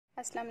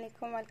अस्सलाम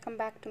वालेकुम, welcome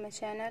back to my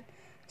channel.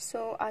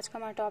 आज का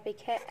हमारा टॉपिक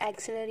है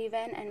axillary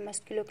vein and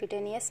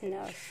musculocutaneous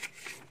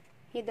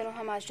nerve. ये दोनों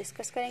हम आज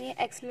डिस्कस करेंगे।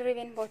 एक्सिलरी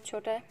वेन बहुत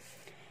छोटा है।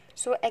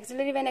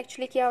 एक्सिलरी वेन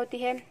एक्चुअली क्या होती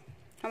है,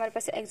 हमारे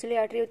पास एक्सिलरी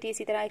आर्टरी होती है,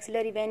 इसी तरह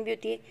एक्सिलरी वेन भी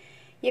होती है।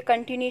 ये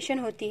कंटिन्यूशन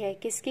होती है,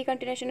 किसकी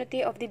कंटिन्यूशन होती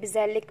है? Of the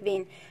basilic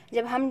vein.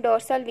 जब हम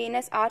डोर्सल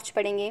वेनस आर्च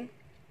पढ़ेंगे,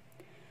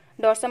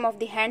 डोर्सम ऑफ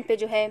द हैंड पे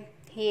जो है,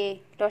 ये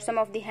डोर्सम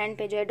ऑफ द हैंड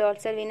पे जो है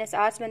डोर्सल वेनस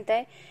आर्च बनता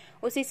है,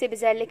 उसी से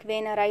बेसिलिक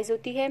वेन अराइज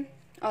होती है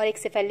और एक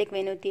सेफेलिक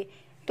वेन होती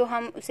है। तो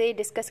हम उसे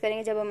डिस्कस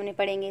करेंगे जब हम उन्हें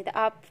पढ़ेंगे। तो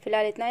आप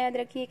फिलहाल इतना याद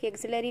रखिए कि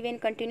एक्सिलरी वेन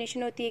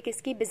कंटिन्यूशन होती है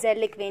किसकी?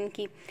 बेसिलिक वेन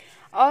की।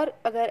 और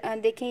अगर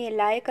देखें ये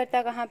लाई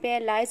करता कहाँ पे है?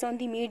 Lies on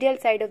the medial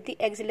side of the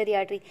axillary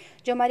artery.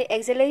 जो हमारी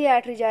एक्सिलरी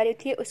आर्टरी जा रही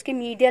होती है उसके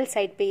मीडियल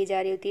साइड पे ये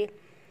जा रही होती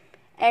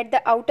है। At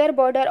the outer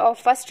border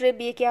of first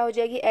rib ये क्या हो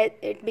जाएगी?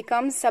 It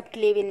becomes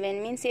subclavian vein,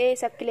 means ये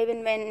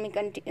सबक्लेवियन वेन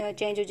में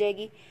चेंज हो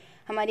जाएगी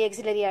हमारी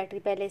एक्सिलरी आर्टरी।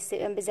 पहले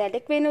से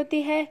बेसिलिक वेन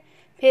होती है,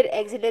 फिर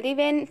axillary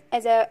vein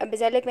as a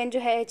basilic vein जो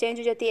है चेंज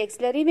हो जाती है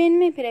एक्सिलरी वेन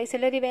में, फिर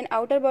axillary vein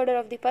outer border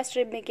of the first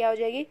rib में क्या हो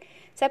जाएगी?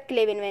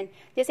 Subclavian vein.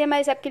 जैसे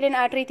हमारी सबक्लेवियन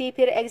आर्टरी थी,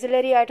 फिर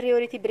एक्सिलरी आर्टरी हो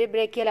रही थी,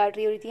 ब्रेकियल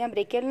आर्टरी हो रही थी। यहाँ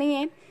ब्रेकियल नहीं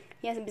है,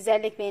 यहाँ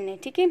बेसिलिक वेन है,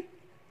 ठीक है।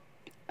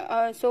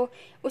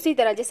 उसी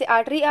तरह जैसे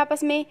आर्टरी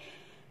आपस में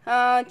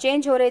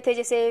चेंज हो रहे थे,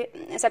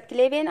 जैसे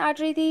सबक्लेवियन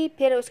आर्टरी थी,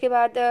 फिर उसके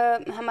बाद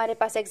हमारे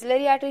पास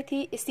एक्सिलरी आर्टरी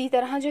थी। इसी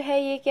तरह जो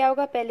है ये क्या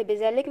होगा? पहले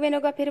बेसिलिक वेन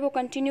होगा, फिर वो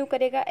कंटिन्यू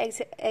करेगा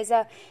एज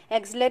अ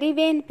एक्सिलरी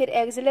वेन, फिर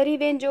एक्सिलरी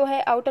वेन जो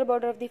है outer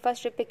border of the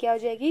first rib पे क्या हो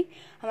जाएगी?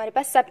 हमारे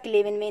पास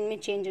सबक्लेवियन वेन में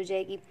चेंज हो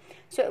जाएगी।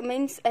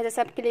 Means as a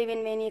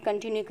subclavian vein ये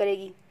कंटिन्यू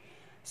करेगी।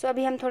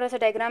 अभी हम थोड़ा सा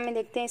डायग्राम में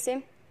देखते हैं इसे।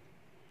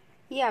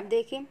 ये आप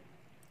देखें,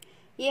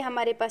 ये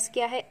हमारे पास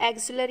क्या है?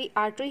 एक्सिलरी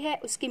आर्टरी है,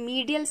 उसके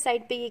मीडियल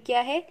साइड पे ये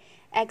क्या है?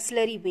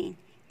 एक्सिलरी वेन,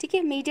 ठीक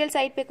है। मीडियल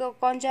साइड पे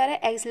कौन जा रहा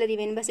है? एक्सिलरी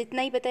वेन, बस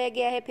इतना ही बताया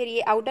गया है। फिर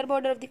ये outer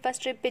border of the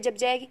first rib पे जब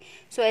जाएगी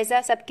एज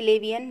अ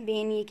सबक्लेवियन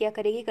वेन ये क्या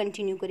करेगी?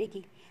 कंटिन्यू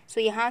करेगी।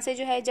 यहाँ से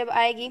जो है जब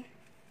आएगी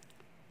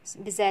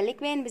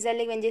बेसिलिक वेन,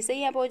 बेसिलिक वेन जैसे ही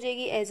यहाँ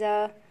पहुंचेगी एज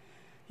अ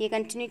ये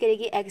कंटिन्यू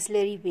करेगी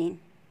axillary vein.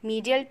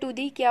 Medial to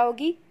the क्या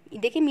होगी?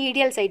 देखिए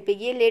मीडियल साइड पे,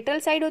 ये लेटरल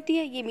साइड होती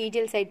है, ये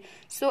मीडियल साइड।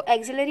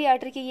 एक्सिलरी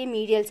आर्टरी की ये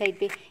मीडियल साइड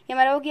पे ये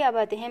हमारा हो गया। अब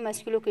आते हैं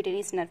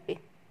मस्कुलोक्यूटेनियस नर्व पे।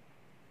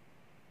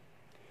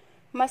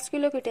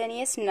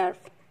 मस्कुलोक्यूटेनियस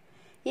नर्व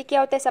ये क्या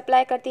होता है?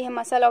 सप्लाई करती है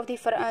muscle of the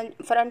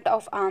front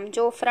of arm.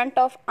 जो फ्रंट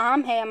ऑफ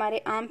आर्म है, हमारे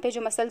आर्म पे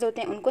जो मसल्स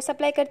होते हैं उनको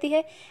सप्लाई करती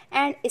है।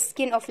 And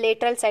skin of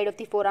lateral side of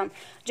the four arm,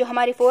 जो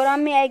हमारी फोर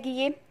आर्म में आएगी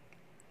ये,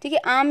 ठीक है।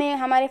 आर्म में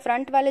हमारे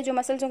फ्रंट वाले जो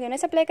मसल्स होंगे उन्हें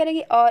सप्लाई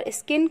करेगी, और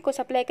स्किन को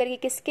सप्लाई करेगी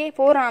किसके?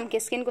 फोर आर्म के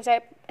स्किन को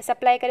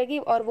सप्लाई करेगी,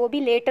 और वो भी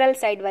लेटरल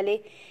साइड वाले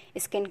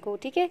स्किन को,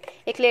 ठीक है।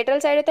 एक लेटरल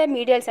साइड होता है,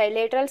 मीडियल साइड।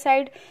 लेटरल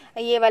साइड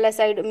ये वाला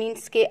साइड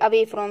मीन्स के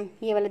अवे फ्रॉम,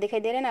 ये वाला दिखाई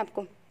दे रहा है ना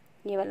आपको,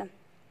 ये वाला,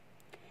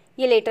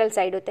 ये लेटरल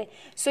साइड होता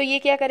है। ये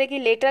क्या करेगी?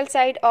 Lateral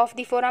side of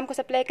the four arm को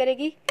सप्लाई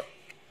करेगी।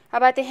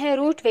 अब आते हैं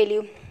रूट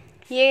वैल्यू।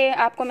 ये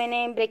आपको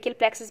मैंने ब्रेकियल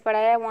प्लेक्सस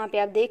पढ़ाया है, वहाँ पे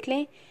आप देख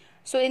लें।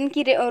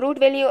 इनकी रूट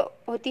वैल्यू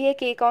होती है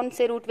कि कौन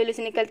से रूट वैल्यू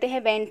से निकलते हैं?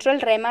 वेंट्रल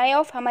रेमाई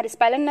ऑफ, हमारे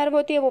स्पाइनल नर्व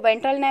होती है वो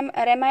वेंट्रल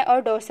रेमाई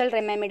और डोर्सल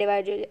रेमाई में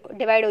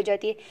डिवाइड हो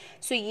जाती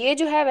है। ये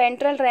जो है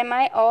ventral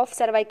रेमाई of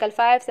cervical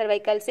 5,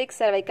 cervical 6,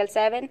 cervical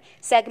 7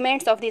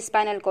 segments of the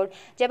spinal cord.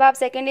 जब आप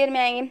सेकेंड ईयर में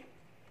आएंगे,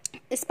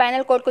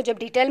 स्पाइनल कॉर्ड को जब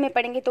डिटेल में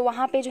पढ़ेंगे तो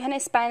वहाँ पे जो है ना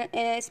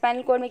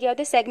स्पाइनल कॉर्ड में क्या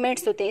होते हैं?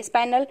 सेगमेंट्स होते हैं।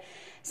 स्पाइनल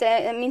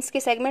मीन्स के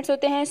सेगमेंट्स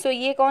होते हैं।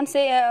 ये कौन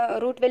से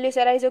रूट वैल्यू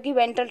से अराइज होगी?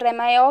 Ventral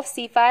रेमाई of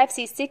C5,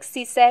 C6,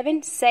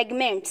 C7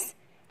 segments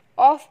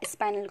of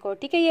spinal cord,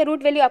 ठीक है। ये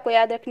रूट वैल्यू आपको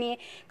याद रखनी है,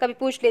 कभी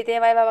पूछ लेते हैं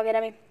वाइवा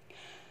वगैरह में।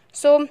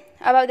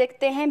 अब आप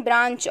देखते हैं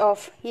ब्रांच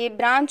ऑफ। ये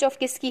ब्रांच ऑफ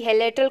किसकी है?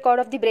 Lateral cord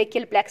of the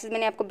brachial plexus.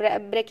 मैंने आपको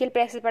ब्रेकियल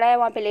प्लेक्सस पढ़ाया,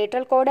 वहाँ पे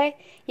लेटरल कॉर्ड है,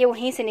 ये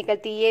वहीं से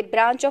निकलती है। ये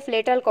ब्रांच ऑफ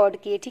लेटरल कॉर्ड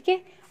की है, ठीक है।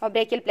 और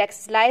ब्रेकियल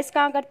प्लेक्सस लाइज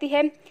कहाँ करती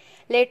है?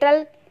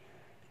 लेटरल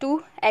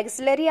टू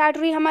एक्सिलरी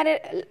आर्टरी,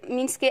 हमारे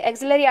मीन्स के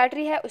एक्सिलरी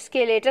आर्टरी है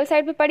उसके लेटरल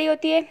साइड पे पड़ी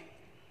होती है,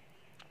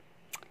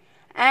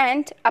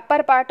 and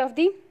upper part of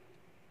the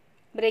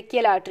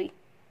brachial artery.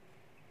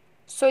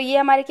 ये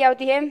हमारी क्या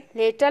होती है?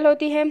 लेटरल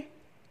होती है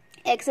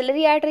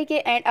एक्सिलरी आर्टरी के,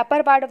 and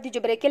upper part of the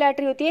जो ब्रेकियल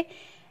आर्टरी होती है,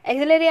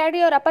 एक्सिलरी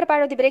आर्टरी और upper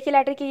part of the brachial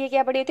artery की ये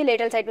क्या पड़ी होती है?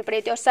 लेटरल साइड पे पड़ी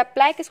होती है। और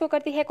सप्लाई किसको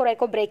करती है?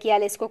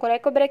 कोरेकोब्रेकियालिस को।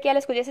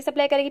 कोरेकोब्रेकियालिस को जैसे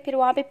सप्लाई करेगी, फिर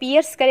वहाँ पे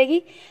पियर्स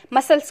करेगी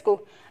मसल्स को,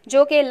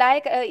 जो कि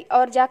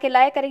और जाके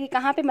लाए करेगी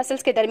कहाँ पे?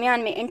 मसल्स के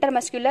दरमियान में।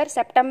 इंटरमस्कुलर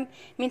सेप्टम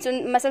मीन्स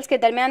मसल्स के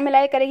दरमियान में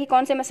लाए करेगी।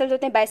 कौन से मसल्स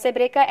होते हैं? बाइसेप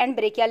ब्रेका एंड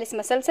ब्रेकियालिस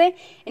मसल्स है।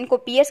 इनको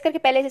पियर्स करके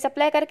पहले से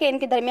सप्लाई करके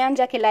इनके दरमियान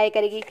जाके लाए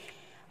करेगी।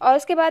 और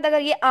उसके बाद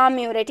अगर ये आर्म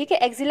में हो रहा है, ठीक है,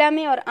 एक्सिला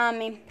में और आर्म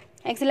में,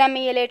 एक्सिला में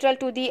ये लेटरल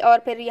टू दी, और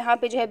फिर यहाँ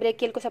पे जो है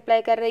ब्रेकियल को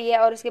सप्लाई कर रही है,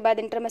 और उसके बाद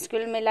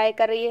इंटरमस्कुलर में लाई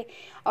कर रही है,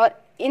 और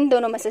इन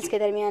दोनों मसल्स के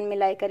दरमियान में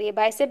लाई कर रही है,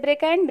 बाइसेप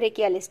ब्रेका एंड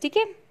ब्रेकियालिस, ठीक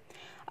है।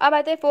 अब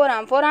आते हैं फोर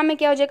आर्म। फोर आर्म में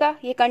क्या हो जाएगा?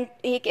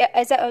 ये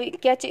ऐसा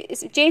क्या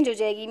चेंज हो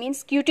जाएगी?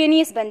 मीन्स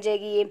क्यूटेनियस बन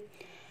जाएगी। ये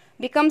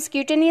becomes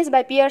cutaneous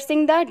bye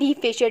piercing the deep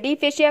fascia. Deep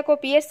fascia को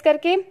पियर्स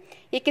करके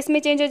ये किस में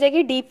चेंज हो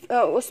जाएगी?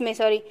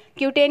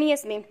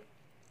 क्यूटेनियस में।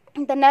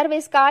 द नर्व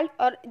इज कॉल्ड,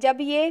 और जब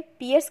ये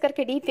पियर्स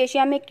करके डीप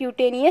फेशिया में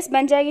क्यूटेनियस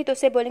बन जाएगी तो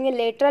उसे बोलेंगे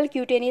lateral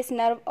cutaneous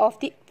nerve of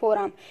the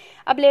forearm.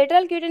 अब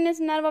lateral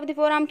cutaneous nerve of the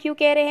forearm क्यों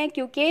कह रहे हैं,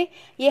 क्योंकि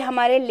ये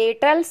हमारे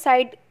लेटरल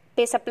साइड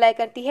पे सप्लाई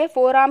करती है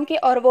फोरआर्म के,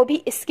 और वो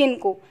भी स्किन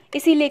को,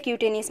 इसीलिए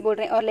क्यूटेनियस बोल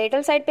रहे हैं। और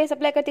लेटरल साइड पे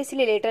सप्लाई करती है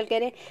इसीलिए लेटरल कह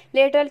रहे हैं।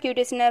 Lateral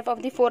cutaneous nerve of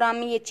the forearm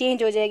में ये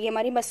चेंज हो जाएगी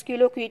हमारी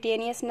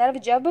मस्क्यूलोक्यूटेनियस नर्व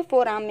जब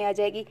फोरआर्म में आ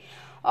जाएगी,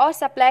 और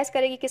सप्लाइज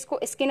करेगी किसको,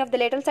 skin of the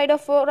lateral side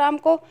of forearm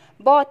को,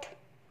 both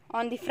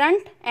on the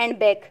front end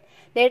back.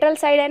 Lateral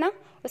side है ना,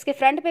 उसके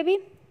फ्रंट पे भी,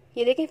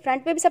 ये देखिए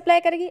फ्रंट पे भी सप्लाई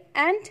करेगी,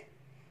 एंड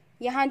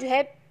यहाँ जो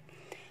है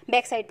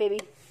बैक साइड पे भी।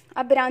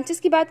 अब ब्रांचेस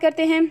की बात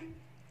करते हैं,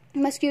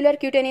 muscular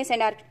cutaneous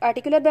and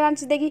articular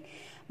branches देगी।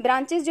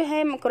 ब्रांचेस जो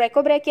है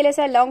क्रेकोब्रेकियलिस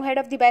है, long head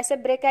of the bicep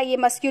ब्रेका, ये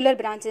मस्क्यूलर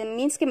ब्रांच है,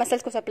 मीन्स के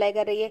मसल्स को सप्लाई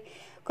कर रही है।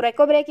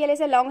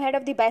 क्रेकोब्रेकियलिस है, long head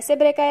of the bicep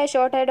ब्रेका है,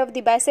 short head of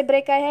the bicep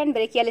ब्रेका है, एंड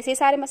ब्रेकियलिस, ये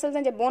सारे मसल्स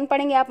हैं। जब बोन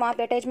पढ़ेंगे आप वहाँ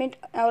पे अटैचमेंट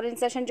और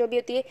इंसर्शन जो भी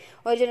होती है,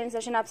 ओरिजिनल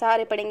इंसर्शन आप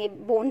सारे पढ़ेंगे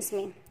बोन्स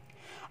में।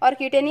 और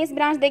क्यूटेनियस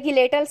ब्रांच देगी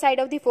lateral side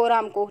of the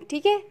forearm को,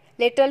 ठीक है,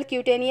 lateral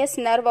cutaneous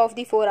nerve of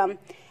the forearm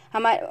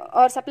हमारे,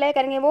 और सप्लाई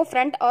करेंगे वो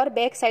फ्रंट और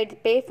बैक साइड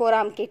पे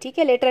फोरआर्म के, ठीक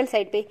है, लेटरल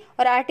साइड पे।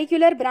 और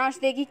आर्टिकुलर ब्रांच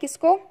देगी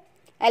किसको,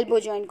 एल्बो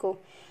जॉइंट को।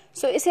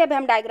 सो इसे अब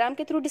हम डायग्राम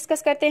के थ्रू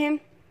डिस्कस करते हैं।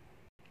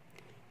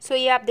 सो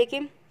ये आप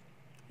देखें,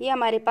 ये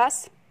हमारे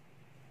पास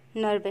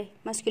नर्व है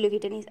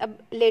मस्क्यूलोक्यूटेनियस, अब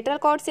लेटरल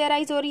कॉर्ड से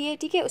अराइज हो रही है,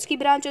 ठीक है, उसकी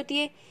ब्रांच होती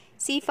है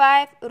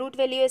C5, रूट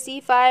वैल्यू है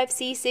C5,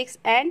 C6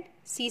 एंड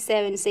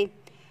C7 से।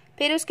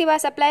 फिर उसके बाद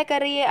सप्लाई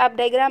कर रही है, आप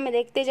डायग्राम में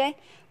देखते जाएं,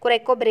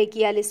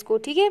 कोरेकोब्रेकियालिस को,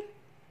 ठीक है।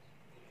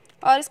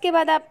 और इसके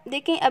बाद आप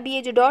देखें, अब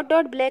ये जो डॉट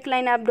डॉट ब्लैक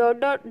लाइन आप डॉट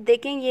डॉट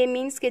देखें, ये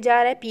मीन्स के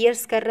जा रहा है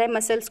पियर्स कर रहा है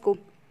मसल्स को,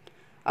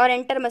 और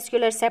enter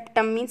muscular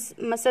septum means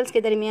muscles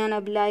के दरमियान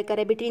अब लाई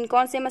करे। बिटवीन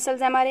कौन से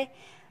मसल्स हैं हमारे,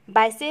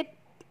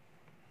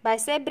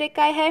 बाइसेप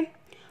ब्रेकाई है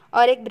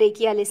और एक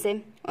ब्रेकियालिस है,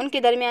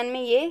 उनके दरमियान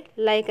में ये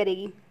लाई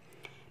करेगी।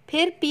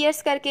 फिर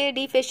पियर्स करके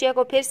डी फेशिया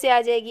को फिर से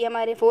आ जाएगी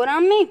हमारे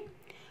फोरआर्म में।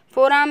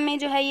 फोरआर्म में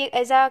जो है ये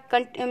एज आ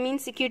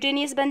मीन्स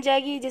क्यूटेनियस बन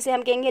जाएगी, जिसे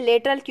हम कहेंगे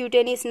lateral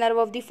cutaneous nerve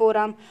of the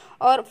forearm,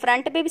 और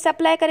फ्रंट पे भी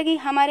सप्लाई करेगी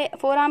हमारे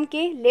फोरआर्म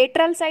के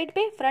लेटरल साइड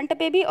पे, फ्रंट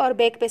पे भी और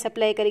बैक पे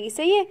सप्लाई करेगी,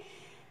 सही है।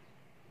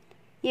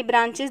 ये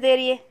ब्रांचेस दे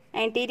रही है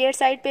एंटीरियर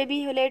साइड पे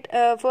भी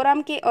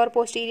फोरआर्म के, और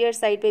पोस्टीरियर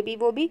साइड पे भी,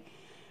 वो भी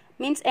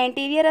means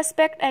anterior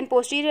aspect and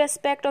posterior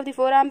aspect of the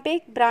forearm पे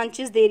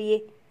ब्रांचेस दे रही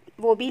है,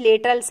 वो भी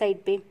लेटरल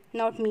साइड पे,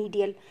 नॉट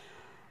मीडियल।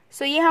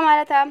 सो ये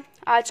हमारा था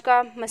आज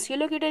का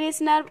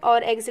मस्क्यूलोक्यूटेनियस नर्व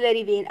और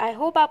एक्सिलरी वेन। आई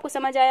होप आपको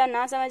समझ आया,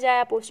 ना समझ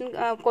आया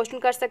क्वेश्चन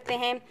कर सकते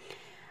हैं।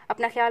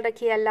 अपना ख्याल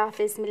रखिए, अल्लाह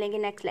हाफिज़, मिलेंगे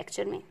नेक्स्ट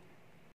लेक्चर में।